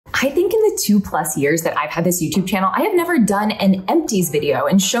I think in the 2+ years that I've had this YouTube channel, I have never done an empties video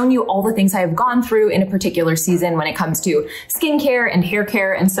and shown you all the things I have gone through in a particular season when it comes to skincare and hair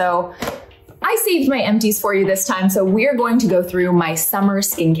care. And so I saved my empties for you this time. So we're going to go through my summer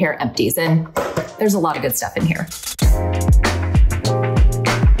skincare empties, and there's a lot of good stuff in here.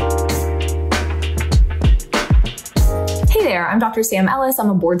 Hey there, I'm Dr. Sam Ellis. I'm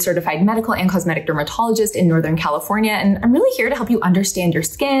a board-certified medical and cosmetic dermatologist in Northern California, and I'm really here to help you understand your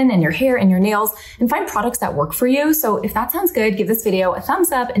skin and your hair and your nails and find products that work for you. So if that sounds good, give this video a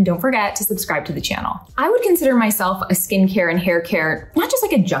thumbs up and don't forget to subscribe to the channel. I would consider myself a skincare and hair care, not just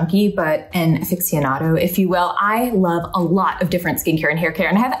like a junkie, but an aficionado, if you will. I love a lot of different skincare and hair care,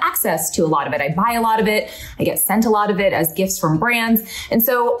 and I have access to a lot of it. I buy a lot of it. I get sent a lot of it as gifts from brands. And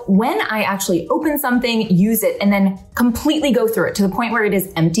so when I actually open something, use it, and then completely go through it to the point where it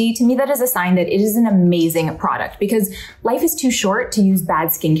is empty, to me that is a sign that it is an amazing product, because life is too short to use bad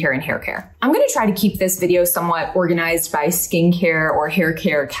skincare and hair care. I'm going to try to keep this video somewhat organized by skincare or hair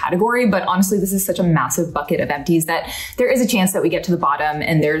care category, but honestly, this is such a massive bucket of empties that there is a chance that we get to the bottom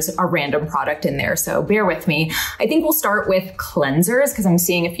and there's a random product in there, so bear with me. I think we'll start with cleansers because I'm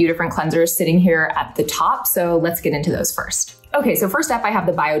seeing a few different cleansers sitting here at the top, so let's get into those first. Okay, so first up, I have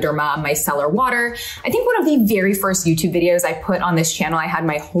the Bioderma Micellar Water. I think one of the very first YouTube videos I put on this channel, I had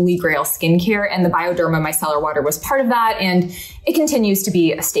my Holy Grail skincare, and the Bioderma Micellar Water was part of that, and it continues to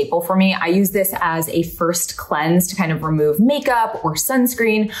be a staple for me. I use this as a first cleanse to kind of remove makeup or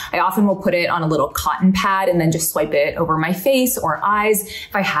sunscreen. I often will put it on a little cotton pad and then just swipe it over my face or eyes.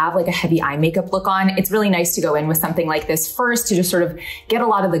 If I have like a heavy eye makeup look on, it's really nice to go in with something like this first to just sort of get a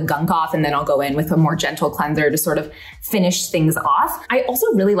lot of the gunk off, and then I'll go in with a more gentle cleanser to sort of finish things off. I also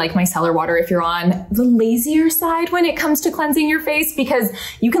really like micellar water if you're on the lazier side when it comes to cleansing your face, because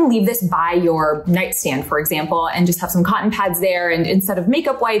you can leave this by your nightstand, for example, and just have some cotton pads there. And instead of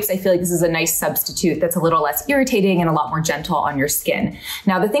makeup wipes, I feel like this is a nice substitute that's a little less irritating and a lot more gentle on your skin.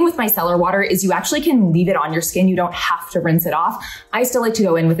 Now, the thing with micellar water is you actually can leave it on your skin. You don't have to rinse it off. I still like to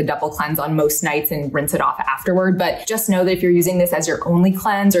go in with a double cleanse on most nights and rinse it off afterward, but just know that if you're using this as your only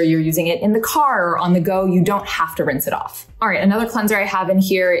cleanse or you're using it in the car or on the go, you don't have to rinse it off. All right, another cleanser I have in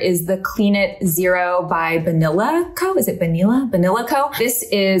here is the Clean It Zero by Banila Co. Is it Banila? Banila Co. This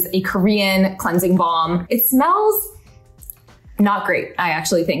is a Korean cleansing balm. It smells not great, I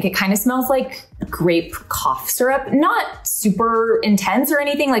actually think. It kind of smells like grape cough syrup. Not super intense or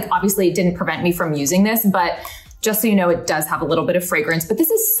anything. Like, obviously it didn't prevent me from using this, but just so you know, it does have a little bit of fragrance, but this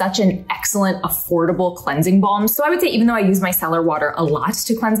is such an excellent, affordable cleansing balm. So I would say, even though I use micellar water a lot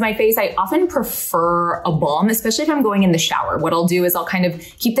to cleanse my face, I often prefer a balm, especially if I'm going in the shower. What I'll do is I'll kind of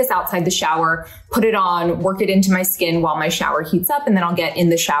keep this outside the shower, put it on, work it into my skin while my shower heats up, and then I'll get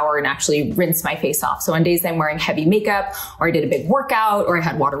in the shower and actually rinse my face off. So on days I'm wearing heavy makeup, or I did a big workout, or I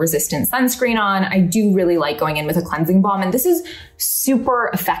had water-resistant sunscreen on, I do really like going in with a cleansing balm, and this is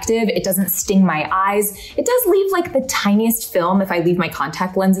super effective. It doesn't sting my eyes. It does leave like the tiniest film if I leave my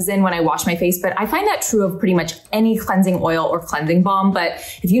contact lenses in when I wash my face, but I find that true of pretty much any cleansing oil or cleansing balm. But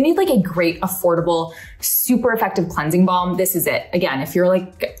if you need like a great, affordable, super effective cleansing balm, this is it. Again, if you're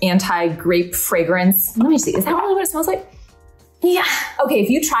like anti-grape fragrance, let me see, is that really what it smells like? Yeah. Okay, if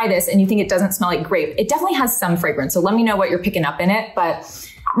you try this and you think it doesn't smell like grape, it definitely has some fragrance. So let me know what you're picking up in it. But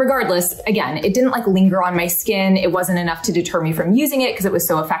regardless, again, it didn't like linger on my skin. It wasn't enough to deter me from using it because it was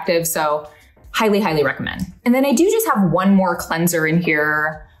so effective. So highly, highly recommend. And then I do just have one more cleanser in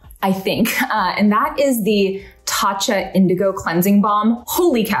here, I think, and that is the Tatcha Indigo Cleansing Balm.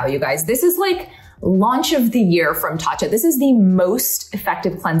 Holy cow, you guys. This is like launch of the year from Tatcha. This is the most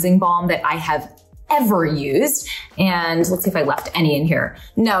effective cleansing balm that I have ever used. And let's see if I left any in here.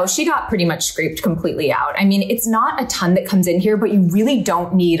 No, she got pretty much scraped completely out. I mean, it's not a ton that comes in here, but you really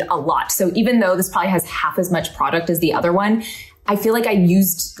don't need a lot. So even though this probably has half as much product as the other one, I feel like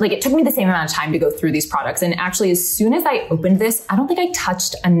it took me the same amount of time to go through these products. And actually, as soon as I opened this, I don't think I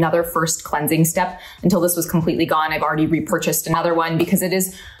touched another first cleansing step until this was completely gone. I've already repurchased another one because it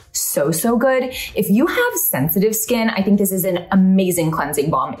is so, so good. If you have sensitive skin, I think this is an amazing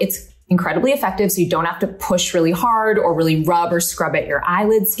cleansing balm. It's incredibly effective, so you don't have to push really hard or really rub or scrub at your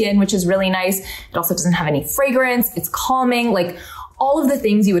eyelid skin, which is really nice. It also doesn't have any fragrance. It's calming, like all of the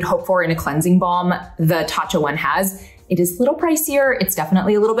things you would hope for in a cleansing balm, the Tatcha one has. It is a little pricier. It's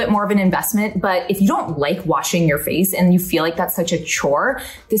definitely a little bit more of an investment, but if you don't like washing your face and you feel like that's such a chore,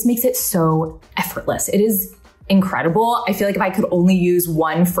 this makes it so effortless. It is incredible. I feel like if I could only use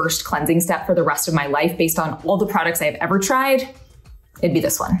one first cleansing step for the rest of my life based on all the products I have ever tried, it'd be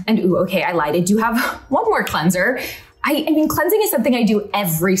this one. And ooh, okay, I lied. I do have one more cleanser. I mean, cleansing is something I do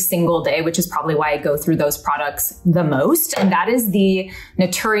every single day, which is probably why I go through those products the most. And that is the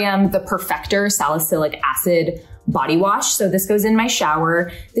Naturium, the Perfector Salicylic Acid body wash. So this goes in my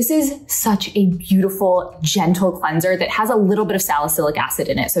shower. This is such a beautiful, gentle cleanser that has a little bit of salicylic acid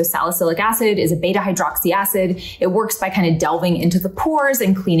in it. So salicylic acid is a beta hydroxy acid. It works by kind of delving into the pores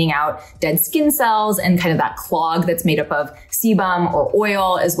and cleaning out dead skin cells and kind of that clog that's made up of sebum or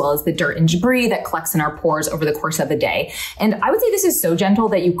oil, as well as the dirt and debris that collects in our pores over the course of the day. And I would say this is so gentle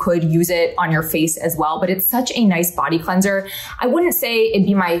that you could use it on your face as well, but it's such a nice body cleanser. I wouldn't say it'd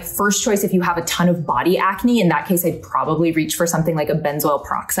be my first choice if you have a ton of body acne. In that case, I'd probably reach for something like a benzoyl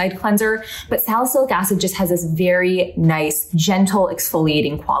peroxide cleanser, but salicylic acid just has this very nice, gentle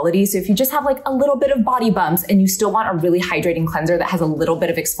exfoliating quality. So if you just have like a little bit of body bumps and you still want a really hydrating cleanser that has a little bit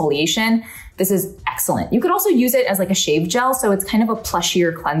of exfoliation, this is excellent. You could also use it as like a shave gel. So it's kind of a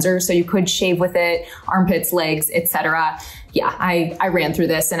plushier cleanser. So you could shave with it, armpits, legs, etc. Yeah, I ran through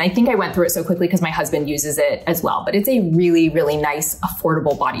this and I think I went through it so quickly because my husband uses it as well, but it's a really, really nice,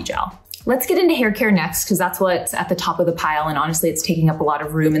 affordable body gel. Let's get into hair care next because that's what's at the top of the pile, and honestly it's taking up a lot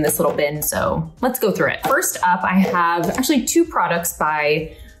of room in this little bin, so let's go through it. First up, I have actually two products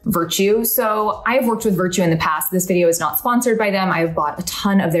by Virtue. So I have worked with Virtue in the past. This video is not sponsored by them. I have bought a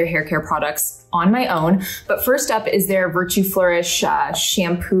ton of their hair care products on my own. But first up is their Virtue Flourish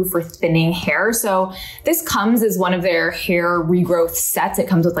shampoo for thinning hair. So this comes as one of their hair regrowth sets. It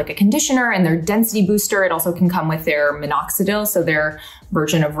comes with like a conditioner and their density booster. It also can come with their minoxidil, so their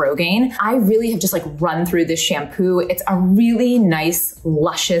version of Rogaine. I really have just like run through this shampoo. It's a really nice,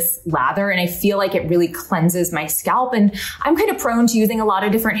 luscious lather, and I feel like it really cleanses my scalp. And I'm kind of prone to using a lot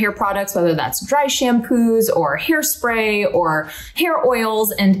of different hair products, whether that's dry shampoos or hairspray or hair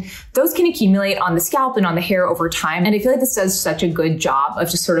oils, and those can accumulate on the scalp and on the hair over time. And I feel like this does such a good job of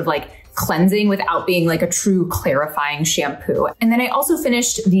just sort of like cleansing without being like a true clarifying shampoo. And then I also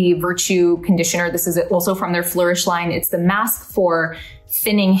finished the Virtue conditioner. This is also from their Flourish line. It's the mask for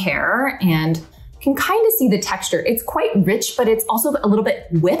thinning hair, and you can kind of see the texture. It's quite rich, but it's also a little bit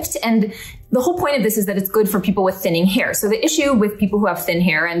whipped. And the whole point of this is that it's good for people with thinning hair. So the issue with people who have thin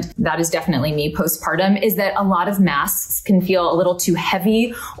hair, and that is definitely me postpartum, is that a lot of masks can feel a little too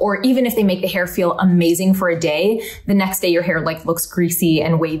heavy, or even if they make the hair feel amazing for a day, the next day your hair like looks greasy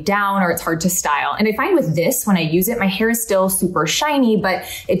and weighed down, or it's hard to style. And I find with this, when I use it, my hair is still super shiny, but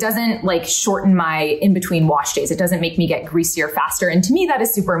it doesn't like shorten my in-between wash days. It doesn't make me get greasier faster. And to me, that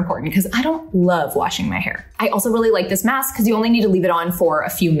is super important because I don't love washing my hair. I also really like this mask because you only need to leave it on for a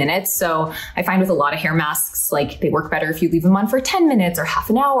few minutes. So I find with a lot of hair masks, like they work better if you leave them on for 10 minutes or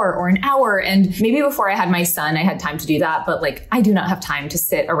half an hour or an hour. And maybe before I had my son, I had time to do that, but like I do not have time to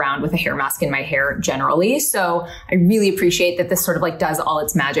sit around with a hair mask in my hair generally. So I really appreciate that this sort of like does all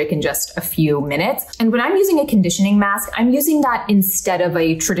its magic in just a few minutes. And when I'm using a conditioning mask, I'm using that instead of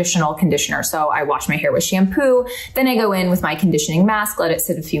a traditional conditioner. So I wash my hair with shampoo, then I go in with my conditioning mask, let it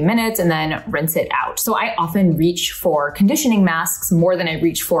sit a few minutes, and then rinse it out. So I often reach for conditioning masks more than I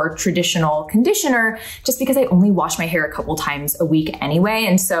reach for traditional conditioner, just because I only wash my hair a couple times a week anyway.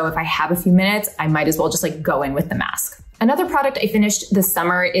 And so if I have a few minutes, I might as well just like go in with the mask. Another product I finished this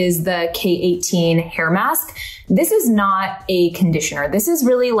summer is the K18 hair mask. This is not a conditioner. This is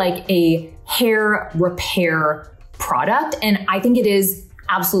really like a hair repair product. And I think it is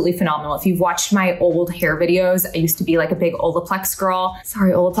absolutely phenomenal. If you've watched my old hair videos, I used to be like a big Olaplex girl.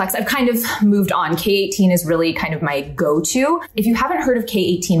 Sorry, Olaplex. I've kind of moved on. K18 is really kind of my go-to. If you haven't heard of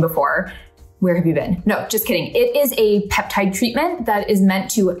K18 before, where have you been? No, just kidding. It is a peptide treatment that is meant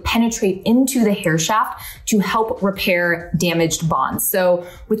to penetrate into the hair shaft to help repair damaged bonds. So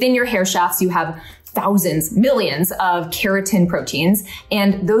within your hair shafts, you have thousands, millions of keratin proteins,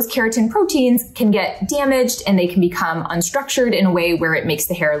 and those keratin proteins can get damaged and they can become unstructured in a way where it makes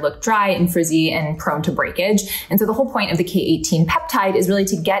the hair look dry and frizzy and prone to breakage. And so the whole point of the K18 peptide is really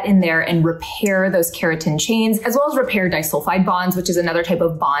to get in there and repair those keratin chains, as well as repair disulfide bonds, which is another type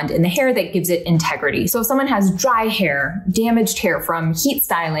of bond in the hair that gives it integrity. So if someone has dry hair, damaged hair from heat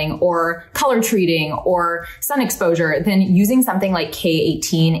styling or color treating or sun exposure, then using something like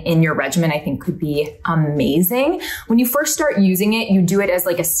K18 in your regimen, I think could be amazing. When you first start using it, you do it as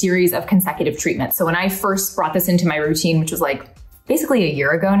like a series of consecutive treatments. So when I first brought this into my routine, which was like basically a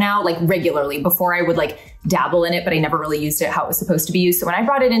year ago now, like regularly, before I would like dabble in it, but I never really used it how it was supposed to be used. So when I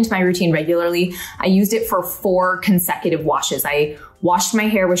brought it into my routine regularly, I used it for 4 consecutive washes. I washed my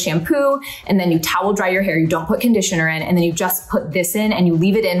hair with shampoo, and then you towel dry your hair. You don't put conditioner in, and then you just put this in and you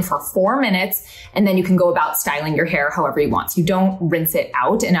leave it in for 4 minutes, and then you can go about styling your hair however you want. So you don't rinse it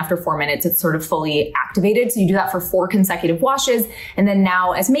out, and after 4 minutes, it's sort of fully activated. So you do that for 4 consecutive washes, and then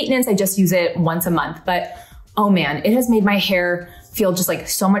now as maintenance, I just use it once a month. But oh man, it has made my hair feel just like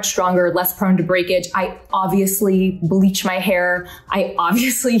so much stronger, less prone to breakage. I obviously bleach my hair. I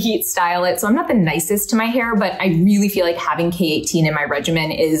obviously heat style it. So I'm not the nicest to my hair, but I really feel like having K18 in my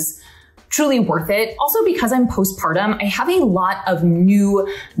regimen is truly worth it. Also, because I'm postpartum, I have a lot of new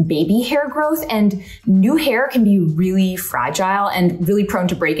baby hair growth, and new hair can be really fragile and really prone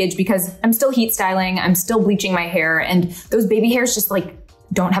to breakage because I'm still heat styling, I'm still bleaching my hair, and those baby hairs just like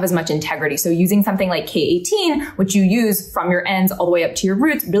don't have as much integrity. So using something like K18, which you use from your ends all the way up to your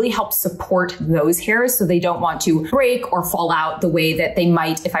roots, really helps support those hairs so they don't want to break or fall out the way that they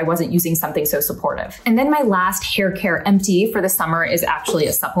might if I wasn't using something so supportive. And then my last hair care empty for the summer is actually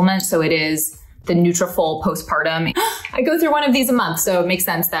a supplement. So it is the Nutrafol postpartum. I go through one of these a month, so it makes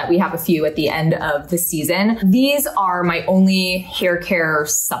sense that we have a few at the end of the season. These are my only hair care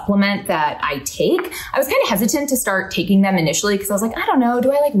supplement that I take. I was kind of hesitant to start taking them initially because I was like, I don't know,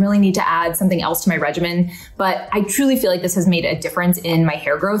 do I like really need to add something else to my regimen? But I truly feel like this has made a difference in my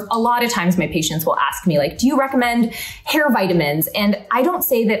hair growth. A lot of times my patients will ask me like, do you recommend hair vitamins? And I don't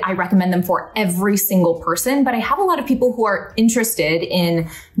say that I recommend them for every single person, but I have a lot of people who are interested in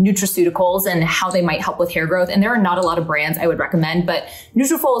nutraceuticals and how they might help with hair growth. And there are not a lot of brands I would recommend, but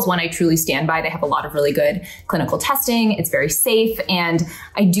Nutrafol is one I truly stand by. They have a lot of really good clinical testing. It's very safe. And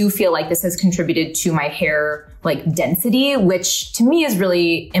I do feel like this has contributed to my hair like density, which to me is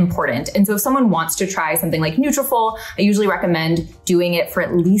really important. And so if someone wants to try something like Nutrafol, I usually recommend doing it for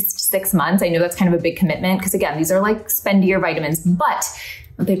at least 6 months. I know that's kind of a big commitment because again, these are like spendier vitamins, but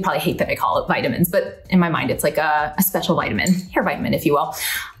they'd probably hate that I call it vitamins, but in my mind, it's like a special vitamin, hair vitamin, if you will.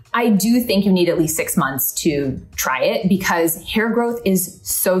 I do think you need at least 6 months to try it because hair growth is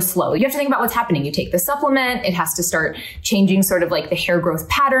so slow. You have to think about what's happening. You take the supplement, it has to start changing sort of like the hair growth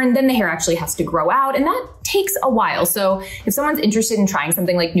pattern, then the hair actually has to grow out, and that takes a while. So if someone's interested in trying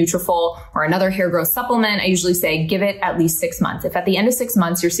something like Nutrafol or another hair growth supplement, I usually say give it at least 6 months. If at the end of 6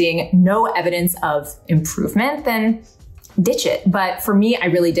 months you're seeing no evidence of improvement, then ditch it. But for me, I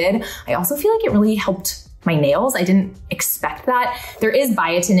really did. I also feel like it really helped my nails. I didn't expect that. There is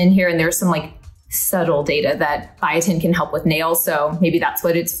biotin in here and there's some like subtle data that biotin can help with nails. So maybe that's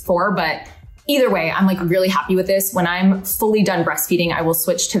what it's for. But either way, I'm like really happy with this. When I'm fully done breastfeeding, I will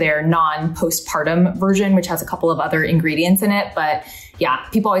switch to their non-postpartum version, which has a couple of other ingredients in it. But yeah,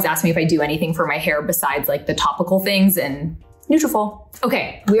 people always ask me if I do anything for my hair besides like the topical things, and Nutrafol.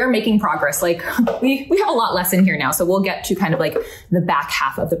 Okay, we are making progress. Like we have a lot less in here now. So we'll get to kind of like the back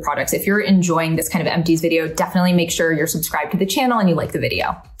half of the products. If you're enjoying this kind of empties video, definitely make sure you're subscribed to the channel and you like the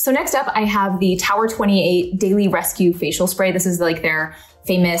video. So next up, I have the Tower 28 Daily Rescue Facial Spray. This is like their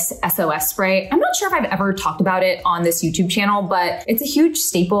famous SOS spray. I'm not sure if I've ever talked about it on this YouTube channel, but it's a huge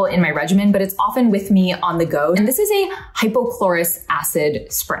staple in my regimen, but it's often with me on the go. And this is a hypochlorous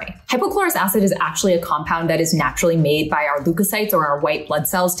acid spray. Hypochlorous acid is actually a compound that is naturally made by our leukocytes or our white blood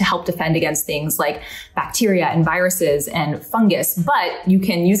cells to help defend against things like bacteria and viruses and fungus, but you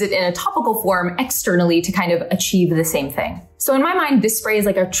can use it in a topical form externally to kind of achieve the same thing. So in my mind, this spray is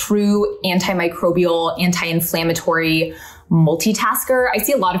like a true antimicrobial, anti-inflammatory multitasker. I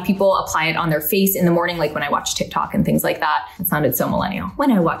see a lot of people apply it on their face in the morning, like when I watch TikTok and things like that. It sounded so millennial.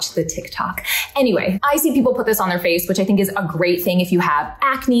 When I watch the TikTok. Anyway, I see people put this on their face, which I think is a great thing if you have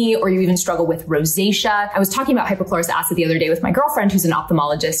acne or you even struggle with rosacea. I was talking about hypochlorous acid the other day with my girlfriend who's an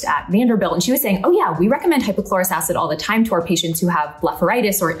ophthalmologist at Vanderbilt, and she was saying, oh yeah, we recommend hypochlorous acid all the time to our patients who have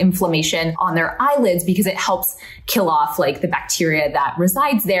blepharitis or inflammation on their eyelids because it helps kill off like the bacteria that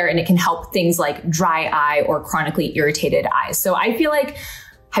resides there, and it can help things like dry eye or chronically irritated eyes. So I feel like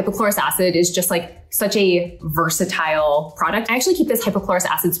hypochlorous acid is just like such a versatile product. I actually keep this hypochlorous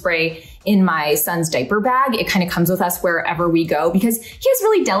acid spray in my son's diaper bag. It kind of comes with us wherever we go because he has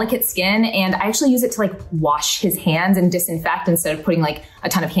really delicate skin, and I actually use it to like wash his hands and disinfect instead of putting like a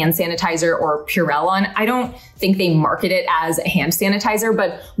ton of hand sanitizer or Purell on. I don't think they market it as a hand sanitizer,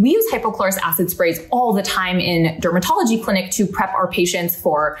 but we use hypochlorous acid sprays all the time in dermatology clinic to prep our patients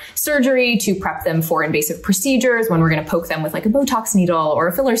for surgery, to prep them for invasive procedures when we're going to poke them with like a Botox needle or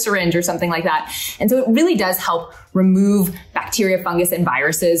a filler syringe or something like that. And so it really does help remove bacteria, fungus, and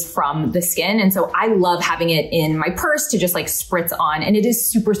viruses from the skin. And so I love having it in my purse to just like spritz on, and it is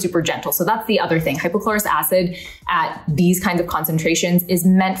super, super gentle. So that's the other thing. Hypochlorous acid at these kinds of concentrations is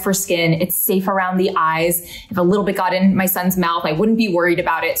meant for skin. It's safe around the eyes. If a little bit got in my son's mouth, I wouldn't be worried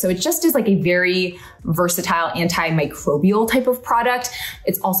about it. So it just is like a very versatile antimicrobial type of product.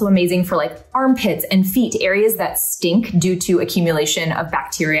 It's also amazing for like armpits and feet, areas that stink due to accumulation of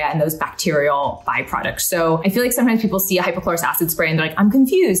bacteria and those bacterial byproducts. So I feel like sometimes people see a hypochlorous acid spray and they're like, I'm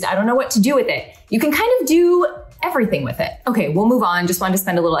confused. I don't know what to do with it. You can kind of do everything with it. Okay, we'll move on. Just wanted to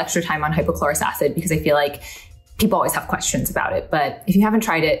spend a little extra time on hypochlorous acid because I feel like people always have questions about it, but if you haven't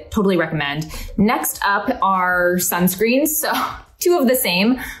tried it, totally recommend. Next up are sunscreens. So 2 of the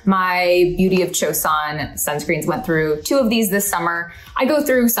same. My Beauty of Chosun sunscreens went through 2 of these this summer. I go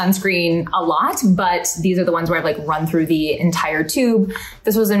through sunscreen a lot, but these are the ones where I've like run through the entire tube.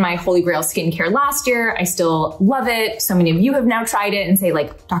 This was in my Holy Grail skincare last year. I still love it. So many of you have now tried it and say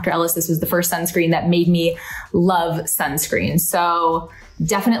like, Dr. Ellis, this was the first sunscreen that made me love sunscreen. So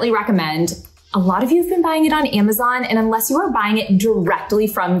definitely recommend. A lot of you have been buying it on Amazon, and unless you are buying it directly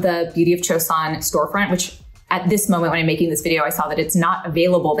from the Beauty of Chosun storefront, which at this moment when I'm making this video, I saw that it's not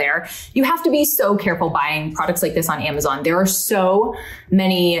available there. You have to be so careful buying products like this on Amazon. There are so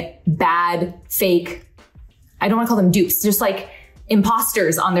many bad, fake, I don't want to call them dupes, just like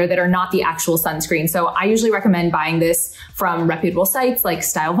imposters on there that are not the actual sunscreen. So I usually recommend buying this from reputable sites like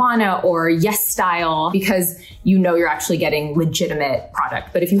Stylevana or Yes Style because you know you're actually getting legitimate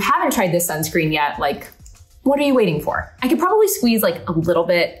product. But if you haven't tried this sunscreen yet, like, what are you waiting for? I could probably squeeze like a little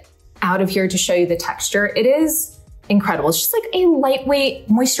bit out of here to show you the texture. It is incredible. It's just like a lightweight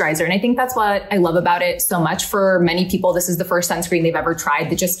moisturizer. And I think that's what I love about it so much. For many people, this is the first sunscreen they've ever tried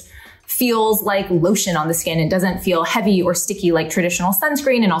that just feels like lotion on the skin. It doesn't feel heavy or sticky like traditional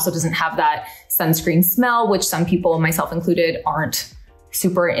sunscreen, and also doesn't have that sunscreen smell, which some people, myself included, aren't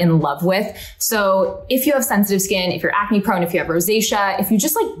super in love with. So if you have sensitive skin, if you're acne prone, if you have rosacea, if you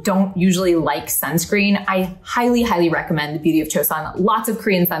just like don't usually like sunscreen, I highly, highly recommend the Beauty of Chosun. Lots of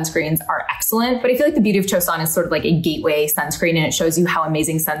Korean sunscreens are excellent, but I feel like the Beauty of Chosun is sort of like a gateway sunscreen, and it shows you how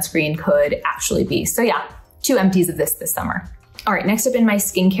amazing sunscreen could actually be. So yeah, 2 empties of this summer. All right, next up in my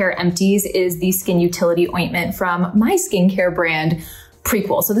skincare empties is the Skin Utility Ointment from my skincare brand,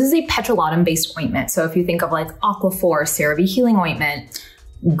 Prequel. So this is a petrolatum-based ointment. So if you think of like Aquaphor, CeraVe Healing Ointment,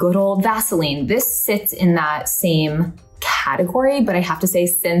 good old Vaseline, this sits in that same category. But I have to say,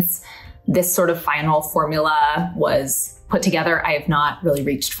 since this sort of final formula was put together, I have not really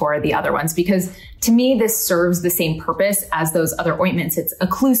reached for the other ones because to me, this serves the same purpose as those other ointments. It's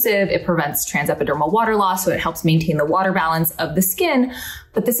occlusive, it prevents transepidermal water loss, so it helps maintain the water balance of the skin.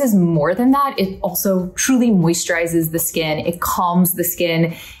 But this is more than that. It also truly moisturizes the skin. It calms the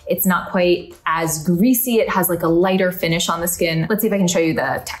skin. It's not quite as greasy. It has like a lighter finish on the skin. Let's see if I can show you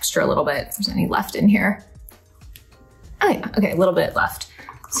the texture a little bit, if there's any left in here. Oh yeah, okay, a little bit left.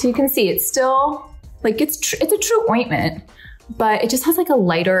 So you can see it's still, like it's a true ointment, but it just has like a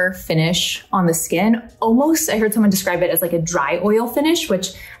lighter finish on the skin. Almost, I heard someone describe it as like a dry oil finish, which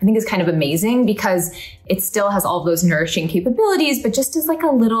I think is kind of amazing because it still has all of those nourishing capabilities, but just is like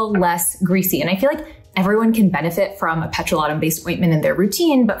a little less greasy. And I feel like everyone can benefit from a petrolatum-based ointment in their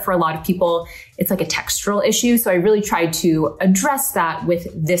routine, but for a lot of people, it's like a textural issue. So I really tried to address that with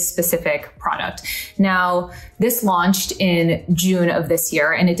this specific product. Now, this launched in June of this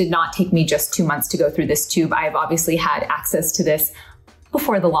year, and it did not take me just 2 months to go through this tube. I've obviously had access to this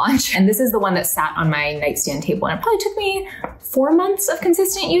before the launch. And this is the one that sat on my nightstand table. And it probably took me 4 months of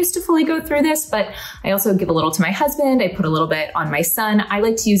consistent use to fully go through this, but I also give a little to my husband. I put a little bit on my son. I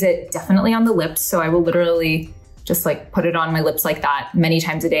like to use it definitely on the lips. So I will literally just like put it on my lips like that many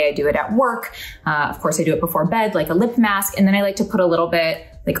times a day. I do it at work. Of course, I do it before bed, like a lip mask. And then I like to put a little bit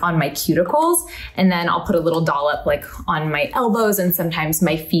like on my cuticles, and then I'll put a little dollop like on my elbows and sometimes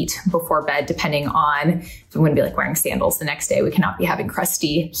my feet before bed, depending on if I'm going to be like wearing sandals the next day. We cannot be having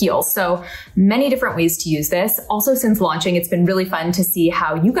crusty heels. So many different ways to use this. Also, since launching, it's been really fun to see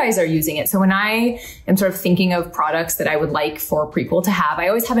how you guys are using it. So when I am sort of thinking of products that I would like for Prequel to have, I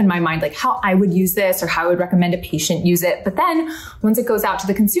always have in my mind like how I would use this or how I would recommend a patient use it. But then once it goes out to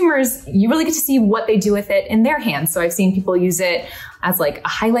the consumers, you really get to see what they do with it in their hands. So I've seen people use it as like a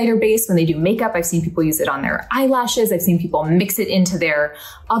highlighter base when they do makeup. I've seen people use it on their eyelashes. I've seen people mix it into their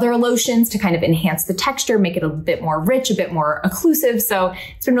other lotions to kind of enhance the texture, make it a bit more rich, a bit more occlusive. So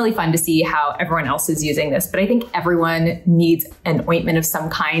it's been really fun to see how everyone else is using this. But I think everyone needs an ointment of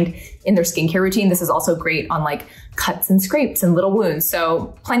some kind in their skincare routine. This is also great on like cuts and scrapes and little wounds.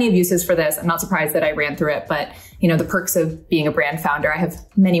 So plenty of uses for this. I'm not surprised that I ran through it, but you know, the perks of being a brand founder, I have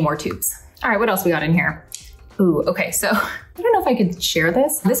many more tubes. All right, what else we got in here? Ooh, okay, so I don't know if I could share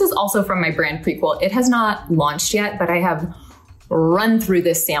this. This is also from my brand Prequel. It has not launched yet, but I have run through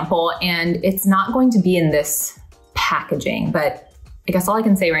this sample and it's not going to be in this packaging, but I guess all I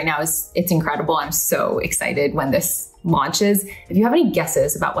can say right now is it's incredible. I'm so excited when this launches. If you have any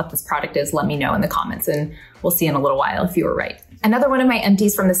guesses about what this product is, let me know in the comments and we'll see in a little while if you were right. Another one of my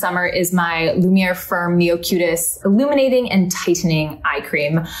empties from the summer is my Lumiere Firm Neo-Cutis Illuminating and Tightening Eye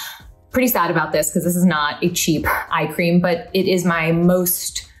Cream. Pretty sad about this because this is not a cheap eye cream, but it is my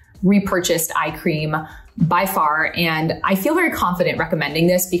most repurchased eye cream by far. And I feel very confident recommending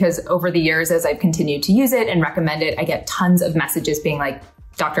this because over the years, as I've continued to use it and recommend it, I get tons of messages being like,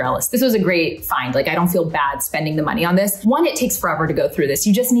 Dr. Ellis, this was a great find. Like, I don't feel bad spending the money on this. One, it takes forever to go through this.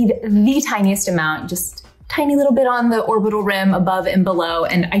 You just need the tiniest amount, just tiny little bit on the orbital rim above and below.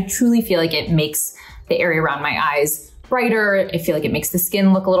 And I truly feel like it makes the area around my eyes brighter. I feel like it makes the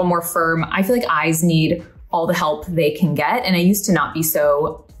skin look a little more firm. I feel like eyes need all the help they can get. And I used to not be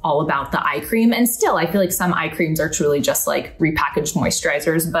so all about the eye cream. And still, I feel like some eye creams are truly just like repackaged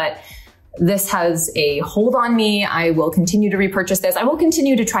moisturizers, but this has a hold on me. I will continue to repurchase this. I will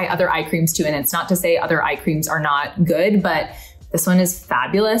continue to try other eye creams too. And it's not to say other eye creams are not good, but this one is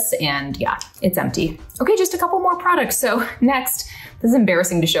fabulous. And yeah, it's empty. Okay, just a couple more products. So next, this is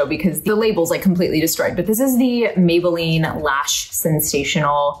embarrassing to show because the label's like completely destroyed, but this is the Maybelline Lash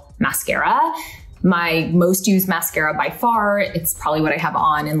Sensational Mascara. My most used mascara by far. It's probably what I have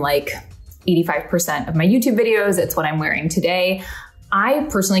on in like 85% of my YouTube videos. It's what I'm wearing today. I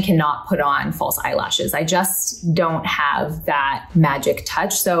personally cannot put on false eyelashes. I just don't have that magic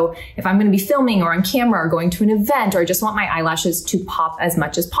touch. So if I'm going to be filming or on camera or going to an event, or I just want my eyelashes to pop as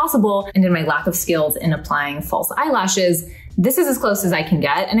much as possible, and in my lack of skills in applying false eyelashes, this is as close as I can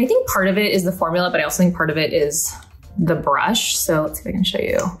get. And I think part of it is the formula, but I also think part of it is the brush. So let's see if I can show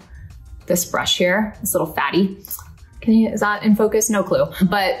you this brush here, this little fatty. Is that in focus? No clue.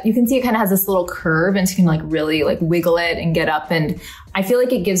 But you can see it kind of has this little curve, and so you can like really like wiggle it and get up. And I feel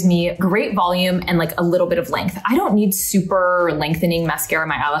like it gives me great volume and like a little bit of length. I don't need super lengthening mascara.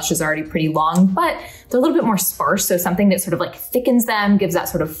 My eyelashes are already pretty long, but they're a little bit more sparse. So something that sort of like thickens them, gives that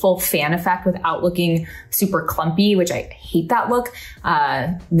sort of full fan effect without looking super clumpy, which I hate that look.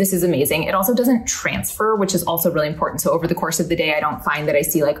 This is amazing. It also doesn't transfer, which is also really important. So over the course of the day, I don't find that I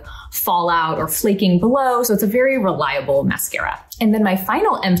see like fallout or flaking below. So it's a very reliable mascara. And then my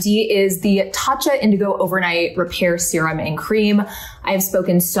final empty is the Tatcha Indigo Overnight Repair Serum and Cream. I have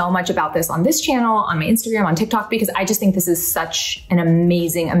spoken so much about this on this channel, on my Instagram, on TikTok, because I just think this is such an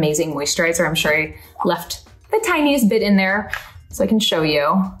amazing, amazing moisturizer. I'm sure I left the tiniest bit in there so I can show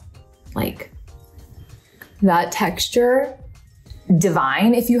you like that texture.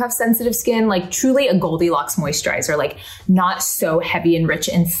 Divine if you have sensitive skin, like truly a Goldilocks moisturizer, like not so heavy and rich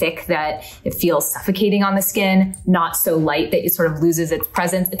and thick that it feels suffocating on the skin, not so light that it sort of loses its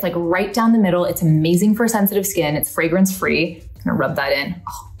presence. It's like right down the middle. It's amazing for sensitive skin. It's fragrance free. I'm gonna rub that in.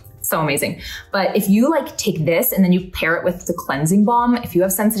 Oh, so amazing. But if you like take this and then you pair it with the cleansing balm, if you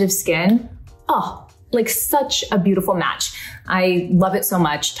have sensitive skin, oh, like such a beautiful match. I love it so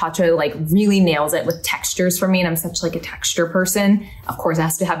much. Tatcha like really nails it with textures for me, and I'm such like a texture person. Of course, it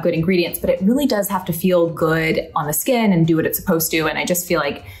has to have good ingredients, but it really does have to feel good on the skin and do what it's supposed to. And I just feel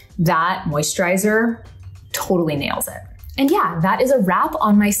like that moisturizer totally nails it. And yeah, that is a wrap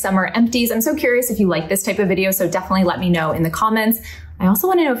on my summer empties. I'm so curious if you like this type of video, so definitely let me know in the comments. I also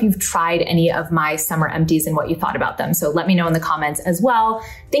want to know if you've tried any of my summer empties and what you thought about them. So let me know in the comments as well.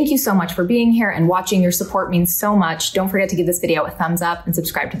 Thank you so much for being here and watching. Your support means so much. Don't forget to give this video a thumbs up and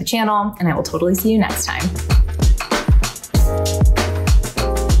subscribe to the channel, and I will totally see you next time.